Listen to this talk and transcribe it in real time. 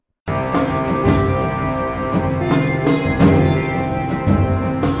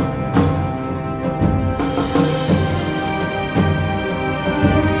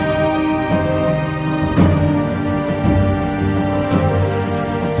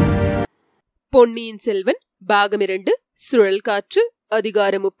பொன்னியின் செல்வன் பாகம் 2 சுழல் காற்று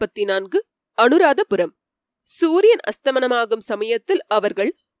அதிகாரம் 34 அனுராதபுரம். சூரியன் அஸ்தமனமாகும் சமயத்தில்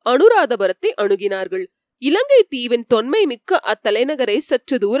அவர்கள் அனுராதபுரத்தை அணுகினார்கள். இலங்கை தீவின் தொன்மை மிக்க அத்தலைநகரை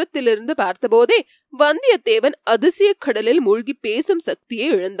சற்று தூரத்திலிருந்து பார்த்தபோதே வந்தியத்தேவன் அதிசய கடலில் மூழ்கி பேசும் சக்தியை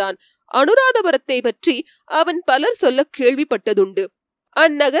இழந்தான். அனுராதபுரத்தை பற்றி அவன் பலர் சொல்ல கேள்விப்பட்டதுண்டு.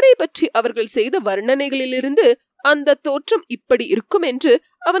 அந்நகரை பற்றி அவர்கள் செய்த வர்ணனைகளிலிருந்து அந்த தோற்றம் இப்படி இருக்கும் என்று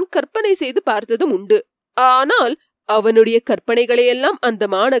அவன் கற்பனை செய்து பார்த்ததும் உண்டு. ஆனால் அவனுடைய கற்பனைகளையெல்லாம் அந்த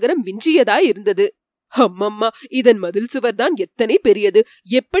மாநகரம் விஞ்சியதாய் இருந்தது. அம்மம்மா, இதன் மதில் சுவர்தான் எத்தனை பெரியது!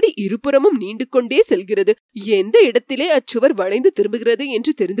 எப்படி இருபுறமும் நீண்டு கொண்டே செல்கிறது! எந்த இடத்திலே அச்சுவர் வளைந்து திரும்புகிறது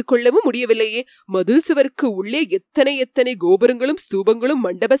என்று தெரிந்து கொள்ளவும் முடியவில்லையே. மதில் சுவருக்கு உள்ளே எத்தனை எத்தனை கோபுரங்களும் ஸ்தூபங்களும்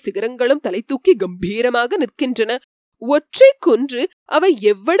மண்டப சிகரங்களும் தலை தூக்கி கம்பீரமாக நிற்கின்றன. ஒற்றை குன்று அவை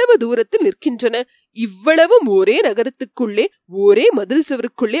எவ்வளவு தூரத்தில் நிற்கின்றன! இவ்வளவும் ஒரே நகரத்துக்குள்ளே, ஒரே மதில்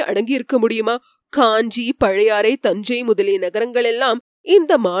சுவருக்குள்ளே அடங்கியிருக்க முடியுமா? காஞ்சி, பழையாறை, தஞ்சை முதலிய நகரங்கள் எல்லாம்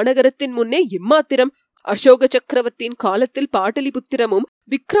இந்த மாநகரத்தின் முன்னே எம்மாத்திரம்? அசோக சக்கரவர்த்தியின் காலத்தில் பாட்டலிபுத்திரமும்,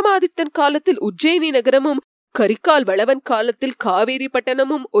 விக்ரமாதித்தன் காலத்தில் உஜ்ஜயினி நகரமும், கரிகால் வளவன் காலத்தில் காவேரி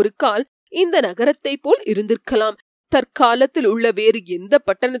பட்டணமும் ஒரு கால் இந்த நகரத்தை போல் இருந்திருக்கலாம். தற்காலத்தில் உள்ள வேறு எந்த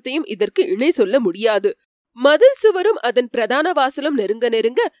பட்டணத்தையும் இதற்கு இணை சொல்ல முடியாது. மதில் சுவரும் அதன் பிரதான வாசலும் நெருங்க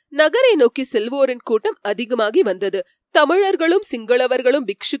நெருங்க நகரை நோக்கி செல்வோரின் கூட்டம் அதிகமாகி வந்தது. தமிழர்களும் சிங்களவர்களும்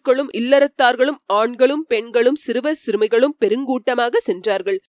பிக்ஷுக்களும் இல்லறத்தார்களும் ஆண்களும் பெண்களும் சிறுவர் சிறுமிகளும் பெருங்கூட்டமாக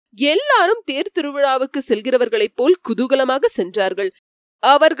சென்றார்கள். எல்லாரும் தேர் திருவிழாவுக்கு செல்கிறவர்களைப் போல் குதூகலமாக சென்றார்கள்.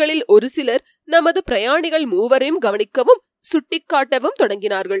 அவர்களில் ஒரு சிலர் நமது பிரயாணிகள் மூவரையும் கவனிக்கவும் சுட்டிக்காட்டவும்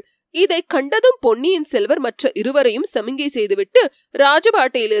தொடங்கினார்கள். இதை கண்டதும் பொன்னியின் செல்வர் மற்ற இருவரையும் சமிங்கை செய்துவிட்டு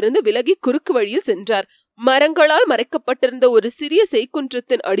ராஜபாட்டையிலிருந்து விலகி குறுக்கு வழியில் சென்றார். மரங்களால் மறைக்கப்பட்டிருந்த ஒரு சிறிய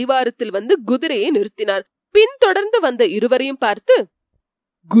செய்குன்றத்தின் அடிவாரத்தில் வந்து குதிரையை நிறுத்தினார். பின்தொடர்ந்து வந்த இருவரையும் பார்த்து,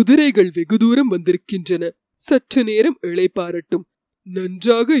 குதிரைகள் வெகு தூரம் வந்திருக்கின்றன, சற்று நேரம் இளைப்பாறட்டும்,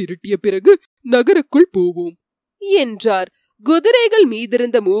 நன்றாக இருட்டிய பிறகு நகருக்குள் போவோம் என்றார். குதிரைகள்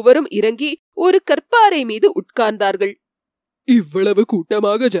மீதிருந்த மூவரும் இறங்கி ஒரு கற்பாறை மீது உட்கார்ந்தார்கள். இவ்வளவு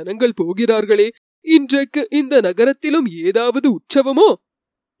கூட்டமாக ஜனங்கள் போகிறார்களே, இன்றைக்கு இந்த நகரத்திலும் ஏதாவது உற்சவமோ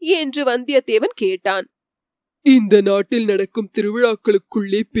என்று வந்தியத்தேவன் கேட்டான். இந்த நாட்டில் நடக்கும்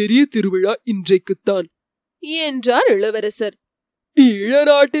திருவிழாக்களுக்குள்ளே பெரிய திருவிழா இன்றைக்குத்தான் என்றார் இளவரசர். ஈழ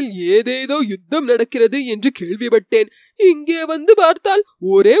நாட்டில் ஏதேதோ யுத்தம் நடக்கிறது என்று கேள்விப்பட்டேன். இங்கே வந்து பார்த்தால்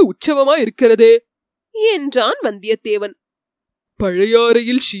ஒரே உற்சவமா இருக்கிறதே என்றான் வந்தியத்தேவன்.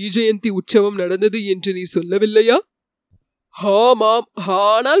 பழையாறையில் ஸ்ரீ ஜெயந்தி உற்சவம் நடந்தது என்று நீ சொல்லவில்லையா? ஆமாம்,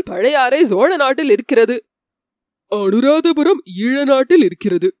 ஆனால் பழையாறை சோழ நாட்டில் இருக்கிறது. அனுராதபுரம் ஈழ நாட்டில்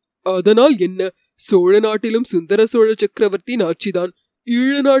இருக்கிறது. அதனால் என்ன? சோழ நாட்டிலும் சுந்தர சோழ சக்கரவர்த்தியின் ஆட்சிதான்,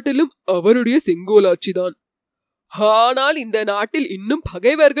 ஈழ நாட்டிலும் அவருடைய செங்கோல் ஆட்சிதான். ஆனால் இந்த நாட்டில் இன்னும்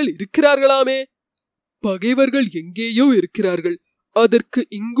பகைவர்கள் இருக்கிறார்களாமே. பகைவர்கள் எங்கேயோ இருக்கிறார்கள். அதற்கு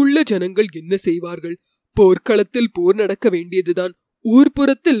இங்குள்ள ஜனங்கள் என்ன செய்வார்கள்? போர்க்களத்தில் போர் நடக்க வேண்டியதுதான்,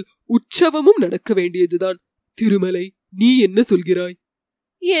 ஊர்ப்புறத்தில் உற்சவமும் நடக்க வேண்டியதுதான். திருமலை, நீ என்ன சொல்கிறாய்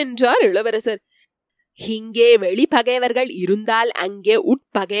என்றார் இளவரசர். இங்கே வெளிப்பகைவர்கள் இருந்தால் அங்கே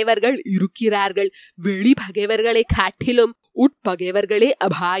உட்பகைவர்கள் இருக்கிறார்கள். வெளிப்பகைவர்களை காட்டிலும் உட்பகைவர்களே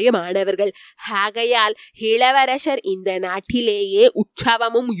அபாயமானவர்கள். ஆகையால் இளவரசர் இந்த நாட்டிலேயே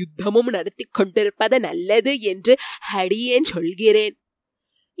உற்சவமும் யுத்தமும் நடத்தி கொண்டிருப்பது நல்லது என்று அடியேன் சொல்கிறேன்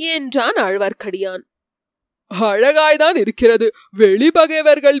என்றான் ஆழ்வார்க்கடியான். அழகாய்தான் இருக்கிறது.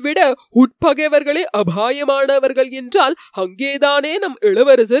 வெளிப்பகைவர்கள் விட உட்பகைவர்களே அபாயமானவர்கள் என்றால் அங்கேதானே நம்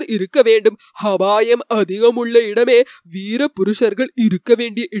இளவரசர் இருக்க வேண்டும். அபாயம் அதிகமுள்ள இடமே வீர புருஷர்கள் இருக்க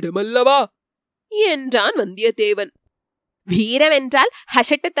வேண்டிய இடமல்லவா என்றான் வந்தியத்தேவன். வீரம் என்றால்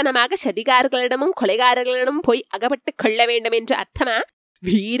ஹசட்டுத்தனமாக சதிகாரர்களிடமும் கொலைகாரர்களிடமும் போய் அகப்பட்டு கொள்ள வேண்டும் என்று அர்த்தமா?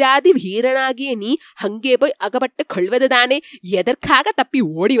 வீராதி வீரனாகிய நீ அங்கே போய் அகப்பட்டு கொள்வதுதானே. எதற்காக தப்பி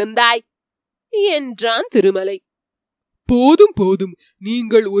ஓடி வந்தாய் என்றான் திருமலை. போதும் போதும்,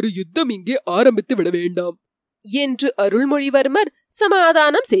 நீங்கள் ஒரு யுத்தம் இங்கே ஆரம்பித்து விட வேண்டாம் என்று அருள்மொழிவர்மர்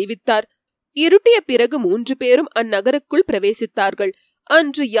சமாதானம் செய்வித்தார். இருட்டிய பிறகு 3 பேரும் அந்நகருக்குள் பிரவேசித்தார்கள்.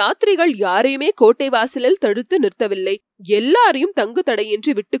 அன்று யாத்திரிகள் யாரையுமே கோட்டை வாசலில் தடுத்து நிறுத்தவில்லை. எல்லாரையும் தங்கு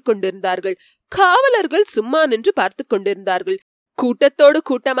தடையின்றி விட்டுக் கொண்டிருந்தார்கள். காவலர்கள் சும்மா நின்று பார்த்து கொண்டிருந்தார்கள். கூட்டத்தோடு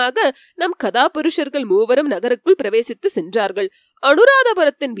கூட்டமாக நம் கதாபுருஷர்கள் மூவரும் நகருக்குள் பிரவேசித்து சென்றார்கள்.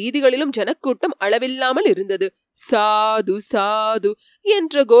 அனுராதபுரத்தின் வீதிகளிலும் ஜனக்கூட்டம் அளவில்லாமல் இருந்தது. சாது சாது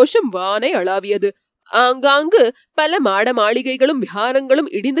என்ற கோஷம் வானை அளாவியது. ஆங்காங்கு பல மாட மாளிகைகளும் விஹாரங்களும்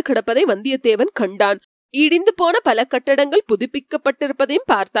இடிந்து கிடப்பதை வந்தியத்தேவன் கண்டான். இடிந்து போன பல கட்டடங்கள் புதுப்பிக்கப்பட்டிருப்பதையும்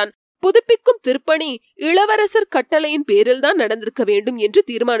பார்த்தான். புதுப்பிக்கும் திருப்பணி இளவரசர் கட்டளையின் பேரில்தான் நடந்திருக்க வேண்டும் என்று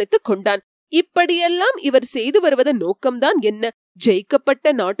தீர்மானித்துக் கொண்டான். இப்படியெல்லாம் இவர் செய்து வருவதன் நோக்கம்தான் என்ன?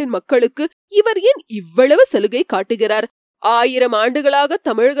 ஜெயிக்கப்பட்ட நாட்டின் மக்களுக்கு இவர் ஏன் இவ்வளவு சலுகை காட்டுகிறார்? 1000 ஆண்டுகளாக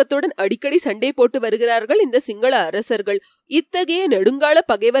தமிழகத்துடன் அடிக்கடி சண்டை போட்டு வருகிறார்கள் இந்த சிங்கள அரசர்கள். இத்தகைய நெடுங்கால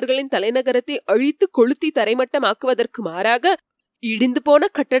பகைவர்களின் தலைநகரத்தை அழித்து கொளுத்தி தரைமட்டமாக்குவதற்கு மாறாக இடிந்து போன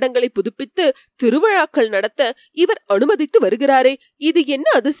கட்டடங்களை புதுப்பித்து திருவிழாக்கள் நடத்த இவர் அனுமதித்து வருகிறாரே, இது என்ன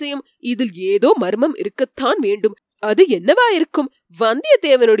அதிசயம்? இதில் ஏதோ மர்மம் இருக்கத்தான் வேண்டும். அது என்னவாயிருக்கும்?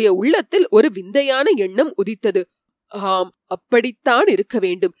 வந்தியத்தேவனுடைய உள்ளத்தில் ஒரு விந்தையான எண்ணம் உதித்தது. ஆம், அப்படித்தான் இருக்க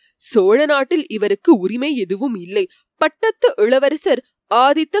வேண்டும். சோழ நாட்டில் இவருக்கு உரிமை எதுவும் இல்லை. பட்டத்து இளவரசர்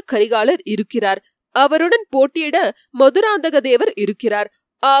ஆதித்த கரிகாலர் இருக்கிறார். அவருடன் போட்டியிட மதுராந்தக தேவர் இருக்கிறார்.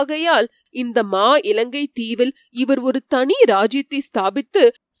 ஆகையால் இந்த இலங்கை தீவில் இவர் ஒரு தனி ராஜ்யத்தை ஸ்தாபித்து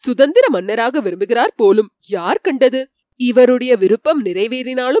சுதந்திர மன்னராக விரும்புகிறார் போலும். யார் கண்டது? இவருடைய விருப்பம்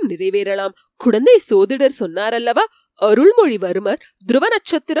நிறைவேறினாலும் நிறைவேறலாம். குழந்தை சோதிடர் சொன்னாரல்லவா, அருள்மொழிவர்மர் துருவ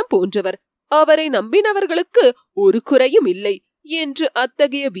நட்சத்திரம் போன்றவர். அவரை நம்பினவர்களுக்கு ஒரு குறையும் இல்லை என்று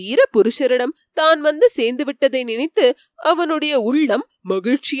அத்தகைய வீர புருஷரிடம் தான் வந்து சேர்ந்து விட்டதை நினைத்து அவனுடைய உள்ளம்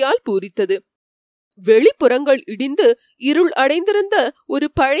மகிழ்ச்சியால் பூரித்தது. வெளிப்புறங்கள் இடிந்து இருள் அடைந்திருந்த ஒரு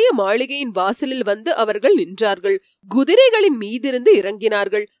பழைய மாளிகையின் வாசலில் வந்து அவர்கள் நின்றார்கள். குதிரைகளின் மீதிருந்து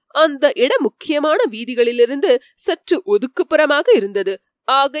இறங்கினார்கள். அந்த இடம் முக்கியமான வீதிகளிலிருந்து சற்று ஒதுக்குப்புறமாக இருந்தது.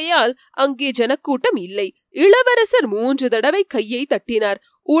 ஆகையால் அங்கே ஜனக்கூட்டம் இல்லை. இளவரசர் 3 தடவை கையை தட்டினார்.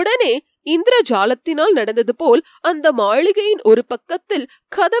 உடனே இந்திரஜாலத்தினால் நடந்தது போல் அந்த மாளிகையின் ஒரு பக்கத்தில்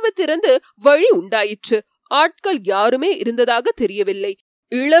கதவு திறந்து வழி உண்டாயிற்று. ஆட்கள் யாருமே இருந்ததாக தெரியவில்லை.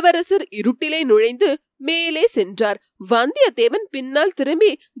 இளவரசர் இருட்டிலே நுழைந்து மேலே சென்றார். வந்தியத்தேவன் பின்னால்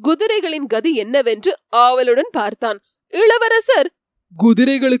திரும்பி குதிரைகளின் கதி என்னவென்று ஆவலுடன் பார்த்தான். இளவரசர்,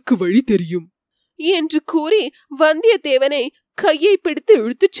 குதிரைகளுக்கு வழி தெரியும் என்று கூறி வந்தியத்தேவனை கையை பிடித்து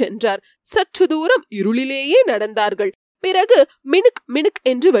இழுத்துச் சென்றார். சற்று தூரம் இருளிலேயே நடந்தார்கள். பிறகு மினுக் மினுக்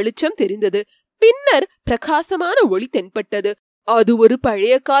என்று வெளிச்சம் தெரிந்தது. பின்னர் பிரகாசமான ஒளி தென்பட்டது. அது ஒரு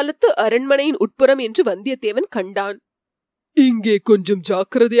பழைய காலத்து அரண்மனையின் உட்புறம் என்று வந்தியத்தேவன் கண்டான். இங்கே கொஞ்சம்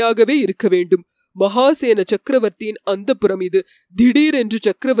ஜாக்கிரதையாகவே இருக்க வேண்டும். மகாசேன சக்கரவர்த்தியின் அந்தப்புறம் இது. திடீரென்று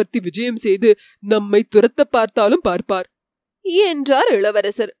சக்கரவர்த்தி விஜயம் செய்து நம்மை துரத்த பார்த்தாலும் பார்ப்பார் என்றார்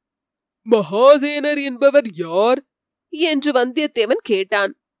இளவரசர். மகாசேனர் என்பவர் யார் என்று வந்தியத்தேவன்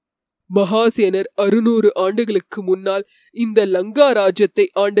கேட்டான். மகாசேனர் 600 ஆண்டுகளுக்கு முன்னால் இந்த லங்கா ராஜ்யத்தை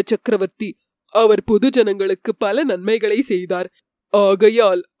ஆண்ட சக்கரவர்த்தி. அவர் பொது ஜனங்களுக்கு பல நன்மைகளை செய்தார்.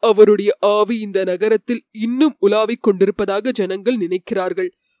 ஆகையால் அவருடைய ஆவி இந்த நகரத்தில் இன்னும் உலாவிக் கொண்டிருப்பதாக ஜனங்கள் நினைக்கிறார்கள்.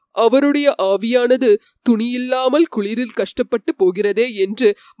 அவருடைய ஆவியானது துணியில்லாமல் குளிரில் கஷ்டப்பட்டு போகிறதே என்று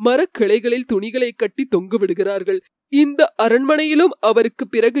மரக்கிளைகளில் துணிகளை கட்டி தொங்க விடுகிறார்கள். இந்த அரண்மனையிலும் அவருக்கு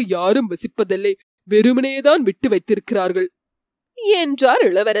பிறகு யாரும் வசிப்பதில்லை. வெறுமனேதான் விட்டு வைத்திருக்கிறார்கள் என்றார்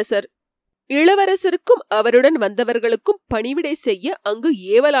இளவரசர். இளவரசருக்கும் அவருடன் வந்தவர்களுக்கும் பணிவிடை செய்ய அங்கு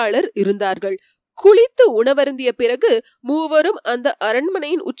ஏவலாளர் இருந்தார்கள். குளித்து உணவருந்திய பிறகு மூவரும் அந்த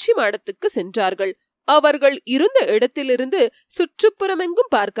அரண்மனையின் உச்சி மாடத்துக்கு சென்றார்கள். அவர்கள் இருந்த இடத்திலிருந்து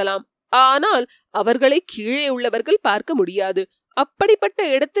சுற்றுப்புறமெங்கும் பார்க்கலாம். ஆனால் அவர்களை கீழே உள்ளவர்கள் பார்க்க முடியாது. அப்படிப்பட்ட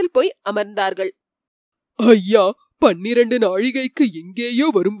இடத்தில் போய் அமர்ந்தார்கள். ஐயா, 12 நாழிகைக்கு எங்கேயோ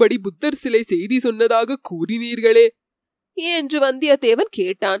வரும்படி புத்தர் சிலை செய்தி சொன்னதாக கூறினீர்களே என்று வந்தியத்தேவன்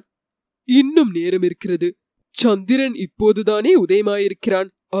கேட்டான். இன்னும் நேரம் இருக்கிறது. சந்திரன் இப்போதுதானே உதயமாயிருக்கிறான்.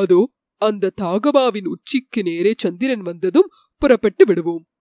 அதோ அந்த தாகபாவின் உச்சிக்கு நேரே சந்திரன் வந்ததும் புறப்பட்டு விடுவோம்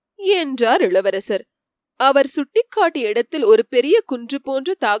என்றார் இளவரசர். அவர் சுட்டிக்காட்டிய இடத்தில் ஒரு பெரிய குன்று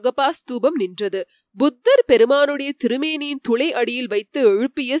போன்ற தாகபா ஸ்தூபம் நின்றது. புத்தர் பெருமானுடைய திருமேனியின் துளை அடியில் வைத்து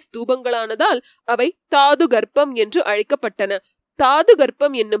எழுப்பிய ஸ்தூபங்களானதால் அவை தாது கர்ப்பம் என்று அழைக்கப்பட்டன. தாது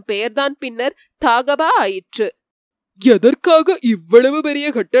கர்ப்பம் என்னும் பெயர்தான் பின்னர் தாகபா ஆயிற்று. எதற்காக இவ்வளவு பெரிய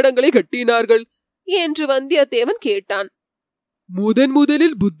கட்டடங்களை கட்டினார்கள் என்று வந்தியத்தேவன் கேட்டான்.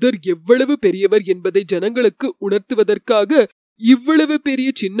 முதலில் புத்தர் எவ்வளவு பெரியவர் என்பதை ஜனங்களுக்கு உணர்த்துவதற்காக இவ்வளவு பெரிய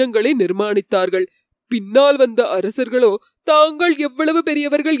சின்னங்களை நிர்மாணித்தார்கள். பின்னால் வந்த அரசர்களோ தாங்கள் எவ்வளவு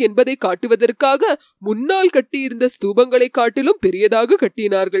பெரியவர்கள் என்பதை காட்டுவதற்காக முன்னால் கட்டியிருந்த ஸ்தூபங்களை காட்டிலும் பெரியதாக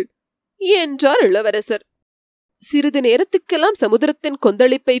கட்டினார்கள் என்றார் இளவரசர். சிறிது நேரத்துக்கெல்லாம் சமுத்திரத்தின்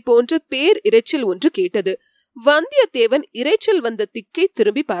கொந்தளிப்பை போன்ற பேர் இரைச்சல் ஒன்று கேட்டது. வந்தியத்தேவன் இரைச்சல் வந்த திக்கை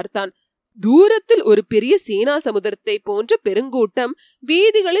திரும்பி பார்த்தான். தூரத்தில் ஒரு பெரிய சேனா சமுத்திரத்தை போன்ற பெருங்கூட்டம்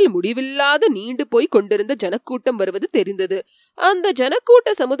வீதிகளில் முடிவில்லாத நீண்டு போய் கொண்டிருந்த ஜனக்கூட்டம் வருவது தெரிந்தது. அந்த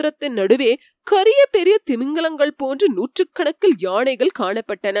ஜனக்கூட்ட சமுத்திரத்தின் நடுவே கரிய பெரிய திமிங்கலங்கள் போன்ற 100கணக்கில் யானைகள்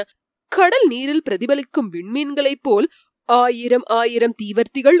காணப்பட்டன. கடல் நீரில் பிரதிபலிக்கும் விண்மீன்களைப் போல் 1000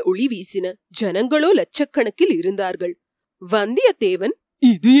 தீவர்த்திகள் ஒளி வீசின. ஜனங்களோ லட்சக்கணக்கில் இருந்தார்கள். வந்தியத்தேவன்,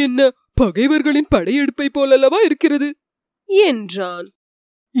 இது என்ன, பகைவர்களின் படையெடுப்பை போலல்லவா இருக்கிறது என்றான்.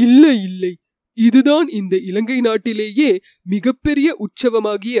 இல்லை, இதுதான் இந்த இலங்கை நாட்டிலேயே மிகப்பெரிய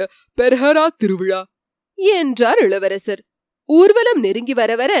உற்சவமாகிய பெர்ஹரா திருவிழா என்றார் இளவரசர். ஊர்வலம் நெருங்கி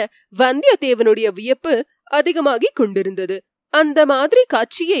வர வர வந்தியத்தேவனுடைய வியப்பு அதிகமாகிக் கொண்டிருந்தது. அந்த மாதிரி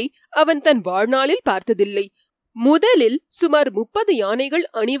காட்சியை அவன் தன் வாழ்நாளில் பார்த்ததில்லை. முதலில் சுமார் 30 யானைகள்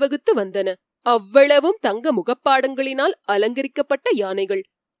அணிவகுத்து வந்தன. அவ்வளவும் தங்க முகப்பாடங்களினால் அலங்கரிக்கப்பட்ட யானைகள்.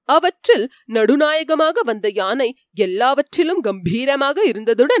 அவற்றில் நடுநாயகமாக வந்த யானை எல்லாவற்றிலும் கம்பீரமாக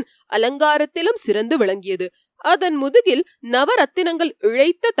இருந்ததுடன் அலங்காரத்திலும் சிறந்து விளங்கியது. அதன் முதுகில் நவரத்தினங்கள்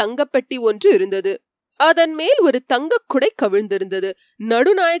இழைத்த தங்கப்பெட்டி ஒன்று இருந்தது. அதன் மேல் ஒரு தங்க குடை கவிழ்ந்திருந்தது.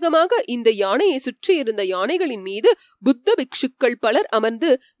 நடுநாயகமாக இந்த யானையை சுற்றி இருந்த யானைகளின் மீது புத்த பிக்ஷுக்கள் பலர் அமர்ந்து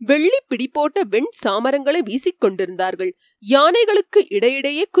வெள்ளி பிடி போட்ட வெண் சாமரங்களை வீசிக்கொண்டிருந்தார்கள். யானைகளுக்கு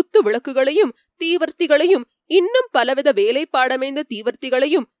இடையிடையே குத்து விளக்குகளையும் தீவர்த்திகளையும் இன்னும் பலவித வேலைப்பாடமைந்த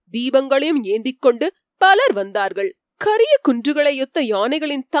தீவர்த்திகளையும் தீபங்களையும் ஏந்திக் கொண்டு பலர் வந்தார்கள். கரிய குன்றுகளையொத்த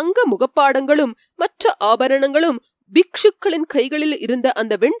யானைகளின் தங்க முகப்பாடங்களும் மற்ற ஆபரணங்களும் பிக்ஷுக்களின் கைகளில் இருந்த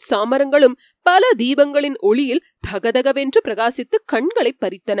அந்த வெண் சாமரங்களும் பல தீபங்களின் ஒளியில் தகதகவென்று பிரகாசித்து கண்களை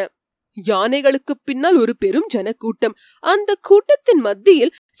பறித்தன. யானைகளுக்கு பின்னால் ஒரு பெரும் ஜனக்கூட்டம். அந்த கூட்டத்தின்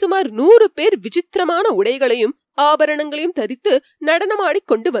மத்தியில் சுமார் 100 பேர் விசித்திரமான உடைகளையும் ஆபரணங்களையும் தரித்து நடனமாடிக்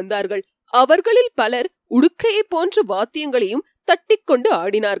கொண்டு வந்தார்கள். அவர்களில் பலர் உடுக்கையை போன்ற வாத்தியங்களையும் தட்டிக்கொண்டு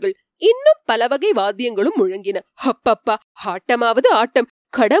ஆடினார்கள். இன்னும் பல வகை வாத்தியங்களும் முழங்கின. அப்பப்பா, ஆட்டமாவது ஆட்டம்!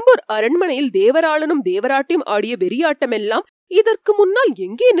 கடம்பூர் அரண்மனையில் தேவராளனும் தேவராட்டியும் ஆடிய வெறியாட்டம் எல்லாம் இதற்கு முன்னால்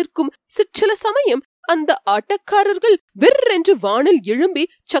எங்கே நிற்கும்? சிற்சில சமயம் அந்த ஆட்டக்காரர்கள் விற்றென்று வானில் எழும்பி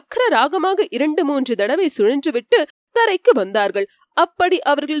சக்கர ராகமாக 2-3 தடவை சுழன்றுவிட்டு தரைக்கு வந்தார்கள். அப்படி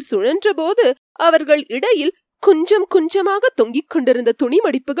அவர்கள் சுழன்ற போது அவர்கள் இடையில் குஞ்சம் குஞ்சமாக தொங்கிக் கொண்டிருந்த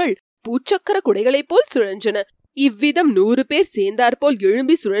துணிமடிப்புகள் பூச்சக்கர குடைகளைப் போல் சுழன்றன. இவ்விதம் 100 பேர் சேர்ந்தாற்போல்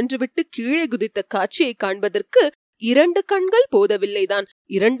எழும்பி சுழன்றுவிட்டு கீழே குதித்த காட்சியை காண்பதற்கு 2 கண்கள் போதவில்லைதான்,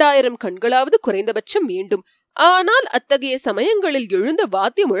 2000 கண்களாவது குறைந்தபட்சம் வேண்டும். ஆனால் அத்தகைய சமயங்களில் எழுந்த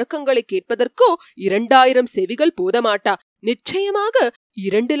வாத்திய முழக்கங்களை கேட்பதற்கோ 2000 செவிகள் போதமாட்டா. நிச்சயமாக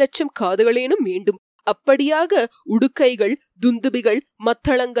 2 லட்சம் காதுகளேனும் வேண்டும். அப்படியாக உடுக்கைகள், துந்துபிகள்,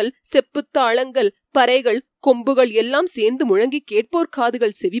 மத்தளங்கள், செப்புத்தாளங்கள், பறைகள், கொம்புகள் எல்லாம் சேர்ந்து முழங்கி கேட்போர்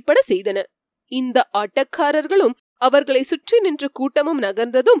காதுகள் செவிப்பட செய்தன. இந்த ஆட்டக்காரர்களும் அவர்களை சுற்றி நின்ற கூட்டமும்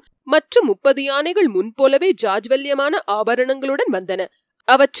நகர்ந்ததும் மற்றும் 30 யானைகள் முன்போலவே ஜாஜ்வல்யமான ஆபரணங்களுடன் வந்தன.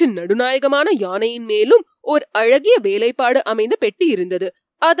 அவற்றின் நடுநாயகமான யானையின் மேலும் ஓர் அழகிய வேலைப்பாடு அமைந்த பெட்டி இருந்தது.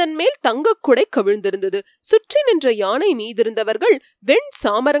 அதன் மேல் தங்க குடை கவிழ்ந்திருந்தது. சுற்றி நின்ற யானை மீதிருந்தவர்கள் வெண்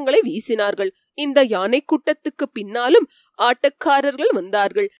சாமரங்களை வீசினார்கள். இந்த யானை கூட்டத்துக்கு பின்னாலும் ஆட்டக்காரர்கள்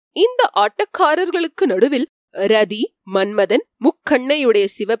வந்தார்கள். இந்த ஆட்டக்காரர்களுக்கு நடுவில் ரதி, மன்மதன், முக்கண்ணையுடைய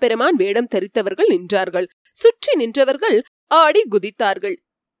சிவபெருமான் வேடம் தரித்தவர்கள் நின்றார்கள். சுற்றி நின்றவர்கள் ஆடி குதித்தார்கள்.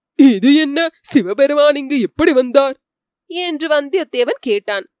 இது என்ன? சிவபெருமான் இங்கு எப்படி வந்தார் என்று வந்தியத்தேவன்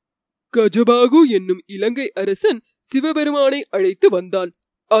கேட்டான். கஜபாகு என்னும் இலங்கை அரசன் சிவபெருமானை அழைத்து வந்தான்.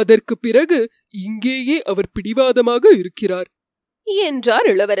 அதற்கு பிறகு இங்கேயே அவர் பிடிவாதமாக இருக்கிறார் என்றார்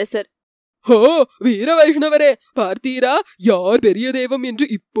இளவரசர். ஹோ, வீர வைஷ்ணவரே, பார்த்தீரா யார் பெரிய தெய்வம் என்று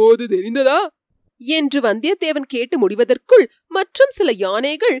இப்போது தெரிந்ததா என்று வந்தியத்தேவன் கேட்டு முடிவதற்குள் மற்றும் சில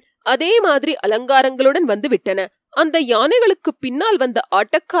யானைகள் அதே மாதிரி அலங்காரங்களுடன் வந்து விட்டன. அந்த யானைகளுக்கு பின்னால் வந்த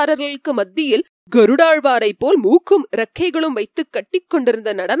ஆட்டக்காரர்களுக்கு மத்தியில் கருடாழ்வாரை போல் மூக்கும் இறக்கைகளும் வைத்து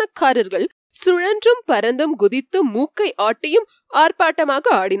கட்டிக்கொண்டிருந்த நடனக்காரர்கள் சுழன்றும் பறந்தும் குதித்தும் மூக்கை ஆட்டியும் ஆர்ப்பாட்டமாக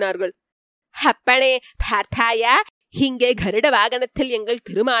ஆடினார்கள். ஹப்பனே, பார்த்தாயா, இங்கே கருட வாகனத்தில் எங்கள்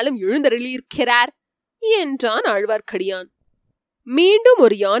திருமாலும் எழுந்தருளியிருக்கிறார் என்றான் ஆழ்வார்க்கடியான். மீண்டும்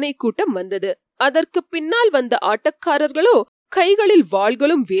ஒரு யானை கூட்டம் வந்தது. அதற்கு பின்னால் வந்த ஆட்டக்காரர்களோ கைகளில்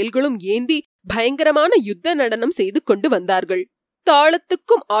வாள்களும் வேல்களும் ஏந்தி பயங்கரமான யுத்த நடனம் செய்து கொண்டு வந்தார்கள்.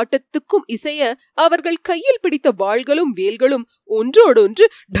 தாளத்துக்கும் ஆட்டத்துக்கும் இசைய அவர்கள் கையில் பிடித்த வாள்களும் வேல்களும் ஒன்றோடொன்று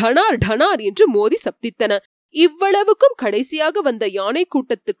டனார் டனார் என்று மோதி சப்தித்தன. இவ்வளவுக்கும் கடைசியாக வந்த யானை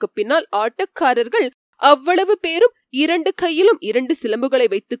கூட்டத்துக்கு பின்னால் ஆட்டக்காரர்கள் அவ்வளவு பேரும் 2 கையிலும் 2 சிலம்புகளை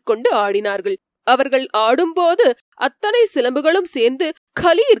வைத்துக் கொண்டு ஆடினார்கள். அவர்கள் ஆடும்போது அத்தனை சிலம்புகளும் சேர்ந்து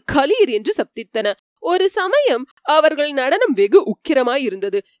கலீர் கலீர் என்று சப்தித்தன. ஒரு சமயம் அவர்கள் நடனம் வெகு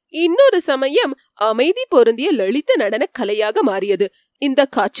உக்கிரமாயிருந்தது. இன்னொரு சமயம் அமைதி பொருந்திய லலித நடன கலையாக மாறியது. இந்த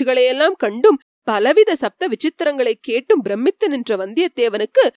காட்சிகளையெல்லாம் கண்டும் பலவித சப்த விசித்திரங்களை கேட்டும் பிரமித்து நின்ற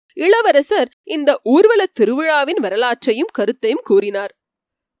வந்தியத்தேவனுக்கு இளவரசர் இந்த ஊர்வல திருவிழாவின் வரலாற்றையும் கருத்தையும் கூறினார்.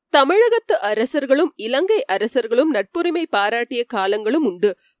 தமிழகத்து அரசர்களும் இலங்கை அரசர்களும் நட்புரிமை பாராட்டிய காலங்களும்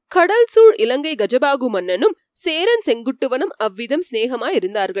உண்டு. கடல் சூழ் இலங்கை கஜபாகு மன்னனும் சேரன் செங்குட்டுவனும் அவ்விதம்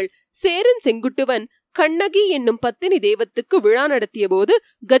சிநேகமாயிருந்தார்கள். சேரன் செங்குட்டுவன் கண்ணகி என்னும் பத்தினி தெய்வத்துக்கு விழா நடத்திய போது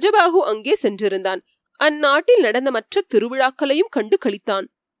கஜபாகு அங்கே சென்றிருந்தான். அந்நாட்டில் நடந்த மற்ற திருவிழாக்களையும் கண்டு களித்தான்.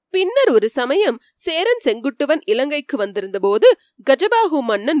 பின்னர் ஒரு சமயம் சேரன் செங்குட்டுவன் இலங்கைக்கு வந்திருந்த போது கஜபாகு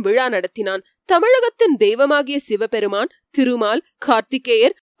மன்னன் விழா நடத்தினான். தமிழகத்தின் தெய்வமாகிய சிவபெருமான், திருமால்,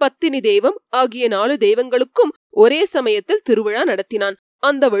 கார்த்திகேயர், பத்தினி தெய்வம் ஆகிய 4 தெய்வங்களுக்கும் ஒரே சமயத்தில் திருவிழா நடத்தினான்.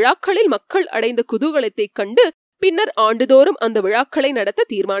 அந்த விழாக்களில் மக்கள் அடைந்த குதூகலத்தை கண்டு பின்னர் ஆண்டுதோறும் அந்த விழாக்களை நடத்த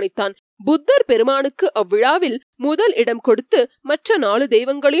தீர்மானித்தான். புத்தர் பெருமானுக்கு அவ்விழாவில் முதல் இடம் கொடுத்து மற்ற 4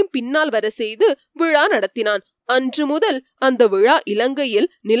 தெய்வங்களையும் பின்னால் வர செய்து விழா நடத்தினான். அன்று முதல் அந்த விழா இலங்கையில்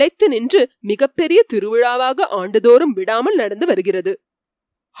நிலைத்து நின்று மிகப்பெரிய திருவிழாவாக ஆண்டுதோறும் விடாமல் நடந்து வருகிறது.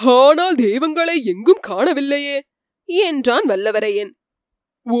 ஆனால் தெய்வங்களை எங்கும் காணவில்லையே என்றான் வல்லவரையன்.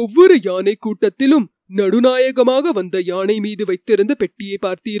 ஒவ்வொரு யானை கூட்டத்திலும் நடுநாயகமாக வந்த யானை மீது வைத்திருந்த பெட்டியை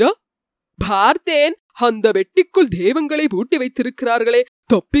பார்த்தீரா? பார்த்தேன். அந்த பெட்டிக்குள் தெய்வங்களை பூட்டி வைத்திருக்கிறார்களே,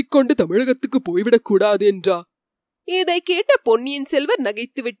 தப்பிக்கொண்டு தமிழகத்துக்கு போய்விடக் கூடாது என்றா? இதை கேட்ட பொன்னியின் செல்வர்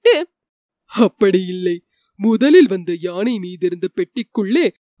நகைத்துவிட்டு, அப்படி இல்லை, முதலில் வந்த யானை மீதிருந்த பெட்டிக்குள்ளே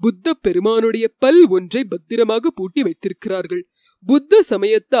புத்த பெருமானுடைய பல் ஒன்றை பத்திரமாக பூட்டி வைத்திருக்கிறார்கள். புத்த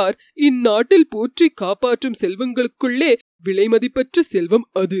சமயத்தார் இந்நாட்டில் போற்றி காப்பாற்றும் செல்வங்களுக்குள்ளே விலைமதிப்பற்ற செல்வம்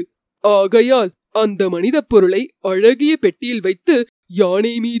அது. ஆகையால் அந்த மனித பொருளை அழகிய பெட்டியில் வைத்து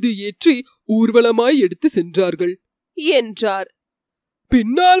யானை மீது ஏற்றி ஊர்வலமாய் எடுத்து சென்றார்கள் என்றார்.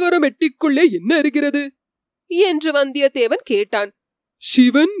 பின்னால் வரும் பெட்டிக்குள்ளே என்ன இருக்கிறது என்று வந்தியத்தேவன் கேட்டான்.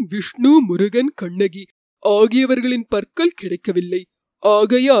 சிவன், விஷ்ணு, முருகன், கண்ணகி ஆகியவர்களின் பற்கள் கிடைக்கவில்லை.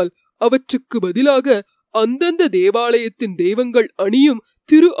 ஆகையால் அவற்றுக்கு பதிலாக அந்தந்த தேவாலயத்தின் தெய்வங்கள் அணியும்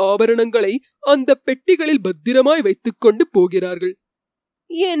திரு ஆபரணங்களை அந்த பெட்டிகளில் பத்திரமாய் வைத்துக் கொண்டு போகிறார்கள்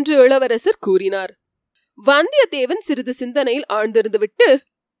என்று இளவரசர் கூறினார். வந்தியத்தேவன் சிறிது சிந்தனையில் ஆழ்ந்திருந்துவிட்டு,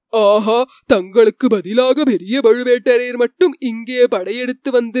 ஆஹா, தங்களுக்கு பதிலாக பெரிய பழுவேட்டரையர் மட்டும் இங்கே படையெடுத்து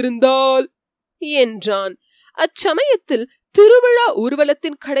வந்திருந்தால் என்றான். அச்சமயத்தில் திருவிழா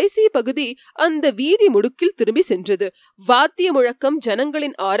ஊர்வலத்தின் கடைசி பகுதி அந்த வீதி முடுக்கில் திரும்பி சென்றது. வாத்திய முழக்கம்,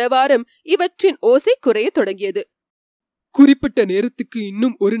 ஜனங்களின் ஆரவாரம் இவற்றின் ஓசை குறைய தொடங்கியது. குறிப்பிட்ட நேரத்துக்கு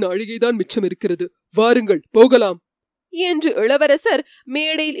இன்னும் 1 நாழிகைதான் மிச்சம் இருக்கிறது, வாருங்கள் போகலாம் என்று இளவரசர்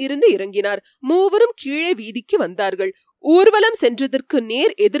மேடையில் இருந்து இறங்கினார். மூவரும் கீழே வீதிக்கு வந்தார்கள். ஊர்வலம் சென்றதற்கு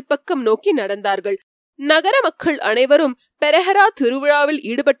நேர் எதிர்ப்பக்கம் நோக்கி நடந்தார்கள். நகர மக்கள் அனைவரும் பெரஹரா திருவிழாவில்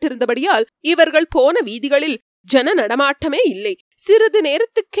ஈடுபட்டிருந்தபடியால் இவர்கள் போன வீதிகளில் ஜன நடமாட்டமே இல்லை. சிறிது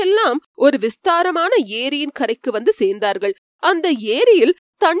நேரத்துக்கெல்லாம் ஒரு விஸ்தாரமான ஏரியின் கரைக்கு வந்து சேர்ந்தார்கள். அந்த ஏரியில்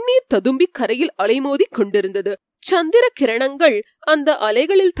தண்ணீர் ததும்பி கரையில் அலைமோதி கொண்டிருந்தது. சந்திர கிரணங்கள் அந்த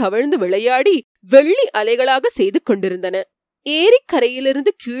அலைகளில் தவழ்ந்து விளையாடி வெள்ளி அலைகளாக செய்து கொண்டிருந்தன.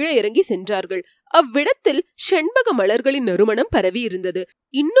 ஏரிக்கரையிலிருந்து கீழே இறங்கி சென்றார்கள். அவ்விடத்தில் செண்பக மலர்களின் நறுமணம் பரவி இருந்தது.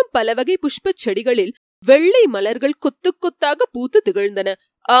 இன்னும் பல வகை புஷ்ப செடிகளில் வெள்ளை மலர்கள் கொத்து கொத்தாக பூத்து திகழ்ந்தன.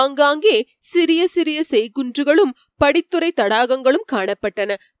 ஆங்காங்கே சிறிய சிறிய செய்குன்றுகளும் படித்துறை தடாகங்களும்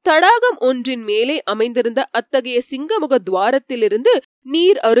காணப்பட்டன. தடாகம் ஒன்றின் மேலே அமைந்திருந்த அத்தகைய சிங்கமுக துவாரத்திலிருந்து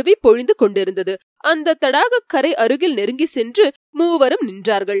நீர் அருவி பொழிந்து கொண்டிருந்தது. அந்த தடாக கரை அருகில் நெருங்கி சென்று மூவரும்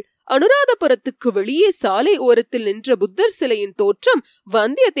நின்றார்கள். அனுராதபுரத்துக்கு வெளியே சாலை ஓரத்தில் நின்ற புத்தர் சிலையின் தோற்றம்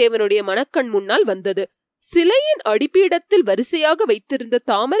வந்தியத்தேவனுடைய மனக்கண் முன்னால் வந்தது. சிலையின் அடிப்பீடத்தில் வரிசையாக வைத்திருந்த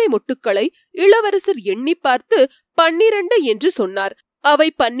தாமரை மொட்டுக்களை இளவரசர் எண்ணி பார்த்து 12 என்று சொன்னார். அவை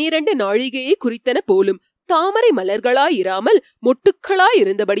 12 நாழிகையை குறித்தன போலும். தாமரை மலர்களாயிராமல்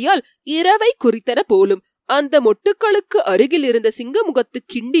மொட்டுக்களாயிருந்தபடியால் இரவை குறித்தன போலும். அந்த மொட்டுக்களுக்கு அருகில் இருந்த சிங்கமுகத்து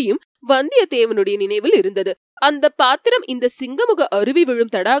கிண்டியும் வந்தியத்தேவனுடைய நினைவில் இருந்தது. அந்த பாத்திரம் இந்த சிங்கமுக அருவி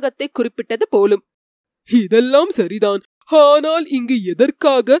விழும் தடாகத்தை குறிப்பிட்டது போலும். இதெல்லாம் சரிதான். ஆனால் இங்கு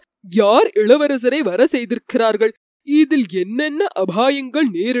எதற்காக, யார் இளவரசரை வர செய்திருக்கிறார்கள்? இதில் என்னென்ன அபாயங்கள்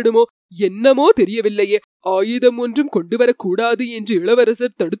நேரிடுமோ என்னமோ தெரியவில்லையே. ஆயுதம் ஒன்றும் கொண்டு வரக்கூடாது என்று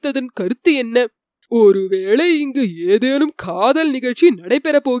இளவரசர் தடுத்ததன் கருத்து என்ன? ஒருவேளை இங்கு ஏதேனும் காதல் நிகழ்ச்சி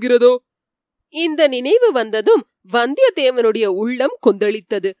நடைபெறப் போகிறதோ? இந்த நினைவு வந்ததும் வந்தியத்தேவனுடைய உள்ளம்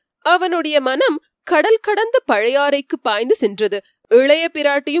கொந்தளித்தது. அவனுடைய மனம் கடல் கடந்து பழையாறைக்கு பாய்ந்து சென்றது. இளைய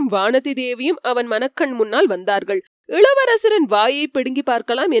பிராட்டியும் வானதி தேவியும் அவன் மனக்கண் முன்னால் வந்தார்கள். இளவரசரின் வாயை பிடுங்கி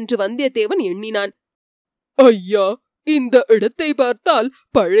பார்க்கலாம் என்று வந்தியத்தேவன் எண்ணினான். ஐயா, இந்த இடத்தை பார்த்தால்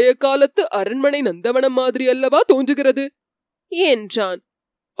பழைய காலத்து அரண்மனை நந்தவனம் மாதிரி அல்லவா தோன்றுகிறது என்றான்.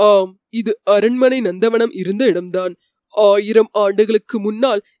 ஆம், இது அரண்மனை நந்தவனம் இருந்த இடம்தான். 1000 ஆண்டுகளுக்கு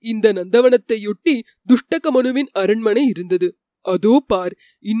முன்னால் இந்த நந்தவனத்தையொட்டி துஷ்டகமனுவின் அரண்மனை இருந்தது. அதோ பார்,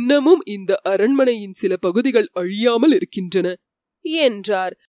 இன்னமும் இந்த அரண்மனையின் சில பகுதிகள் அழியாமல் இருக்கின்றன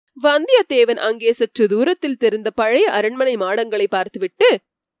என்றார். வந்தியத்தேவன் அங்கே சற்று தூரத்தில் தெரிந்த பழைய அரண்மனை மாடங்களை பார்த்துவிட்டு,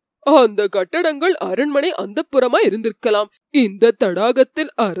 அந்த கட்டடங்கள் அரண்மனை அந்தப்புறமா இருந்திருக்கலாம். இந்த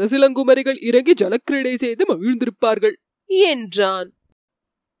தடாகத்தில் அரசிலங்குமரிகள் இறங்கி ஜலக்கிரீடை செய்து மகிழ்ந்திருப்பார்கள் என்றான்.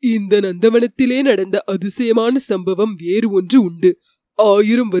 இந்த நந்தவனத்திலே நடந்த அதிசயமான சம்பவம் வேறு ஒன்று உண்டு.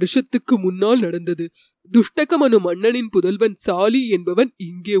 1000 வருஷத்துக்கு முன்னால் நடந்தது. துஷ்டகமனு மன்னனின் புதல்வன் சாலி என்பவன்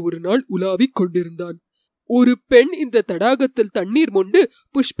இங்கே ஒரு நாள் உலாவிக் கொண்டிருந்தான். ஒரு பெண் இந்த தடாகத்தில் தண்ணீர் மொண்டு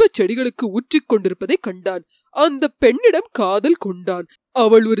புஷ்ப செடிகளுக்கு ஊற்றிக் கொண்டிருப்பதை கண்டான். அந்த பெண்ணிடம் காதல் கொண்டான்.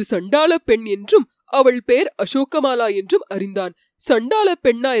 அவள் ஒரு சண்டாள பெண் என்றும் அவள் பேர் அசோகமாலா என்றும் அறிந்தான். சண்டாள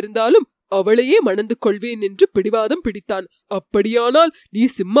பெண்ணா இருந்தாலும் அவளையே மணந்து கொள்வேன் என்று பிடிவாதம் பிடித்தான். அப்படியானால் நீ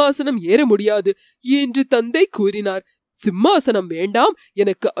சிம்மாசனம் ஏற முடியாது என்று தந்தை கூறினார். சிம்மாசனம் வேண்டாம்,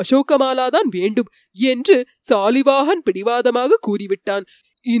 எனக்கு அசோகமாலாதான் வேண்டும் என்று சாலிவாகன் பிடிவாதமாக கூறிவிட்டான்.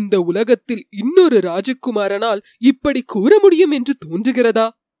 இந்த உலகத்தில் இன்னொரு ராஜகுமாரனால் இப்படி கூற முடியும் என்று தோன்றுகிறதா?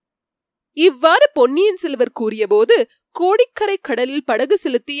 இவ்வாறு பொன்னியின் செல்வர் கூறியபோது கோடிக்கரை கடலில் படகு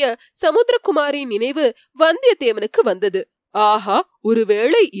செலுத்திய சமுத்திரகுமாரின் நினைவு வந்தியத்தேவனுக்கு வந்தது. ஆஹா,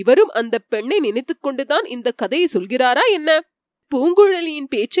 ஒருவேளை இவரும் அந்த பெண்ணை நினைத்துக் கொண்டுதான் இந்த கதையை சொல்கிறாரா என்ன?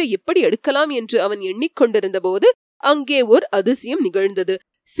 பூங்குழலியின் பேச்சை எப்படி எடுக்கலாம் என்று அவன் எண்ணிக்கொண்டிருந்த போது அங்கே ஒரு அதிசயம் நிகழ்ந்தது.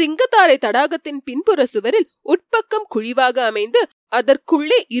 சிங்கத்தாரை தடாகத்தின் பின்புற சுவரில் உட்பக்கம் குழிவாக அமைந்து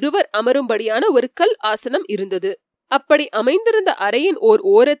அதற்குள்ளே இருவர் அமரும்படியான ஒரு கல் ஆசனம் இருந்தது. அப்படி அமைந்திருந்த அறையின் ஓர்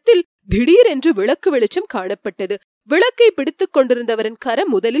ஓரத்தில் திடீரென்று விளக்கு வெளிச்சம் காணப்பட்டது. விளக்கை பிடித்துக் கொண்டிருந்தவரின்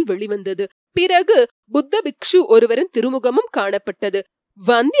கரம் முதலில் வெளிவந்தது. பிறகு புத்த பிக்ஷு ஒருவரின் திருமுகமும் காணப்பட்டது.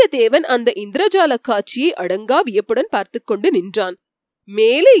 வந்தியத்தேவன் அந்த இந்திரஜால காட்சியை அடங்கா வியப்புடன் பார்த்து கொண்டு நின்றான்.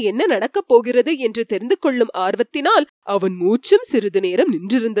 மேலே என்ன நடக்கப் போகிறது என்று தெரிந்து கொள்ளும் ஆர்வத்தினால் அவன் மூச்சும் சிறிது நேரம்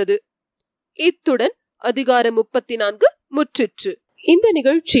நின்றிருந்தது. இத்துடன் அதிகாரம் 34 முற்றிற்று. இந்த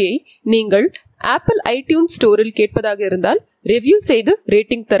நிகழ்ச்சியை நீங்கள் ஆப்பிள் ஐடியூன்ஸ் ஸ்டோரில் கேட்பதாக இருந்தால் ரிவ்யூ செய்து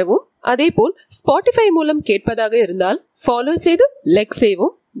ரேட்டிங் தரவும், அதேபோல் ஸ்பாட்டிஃபை மூலம் கேட்பதாக இருந்தால் ஃபாலோ செய்து லைக்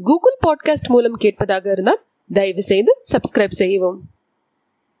செய்யவும், கூகுள் பாட்காஸ்ட் மூலம் கேட்பதாக இருந்தால் தயவு செய்து சப்ஸ்கிரைப் செய்யவும்.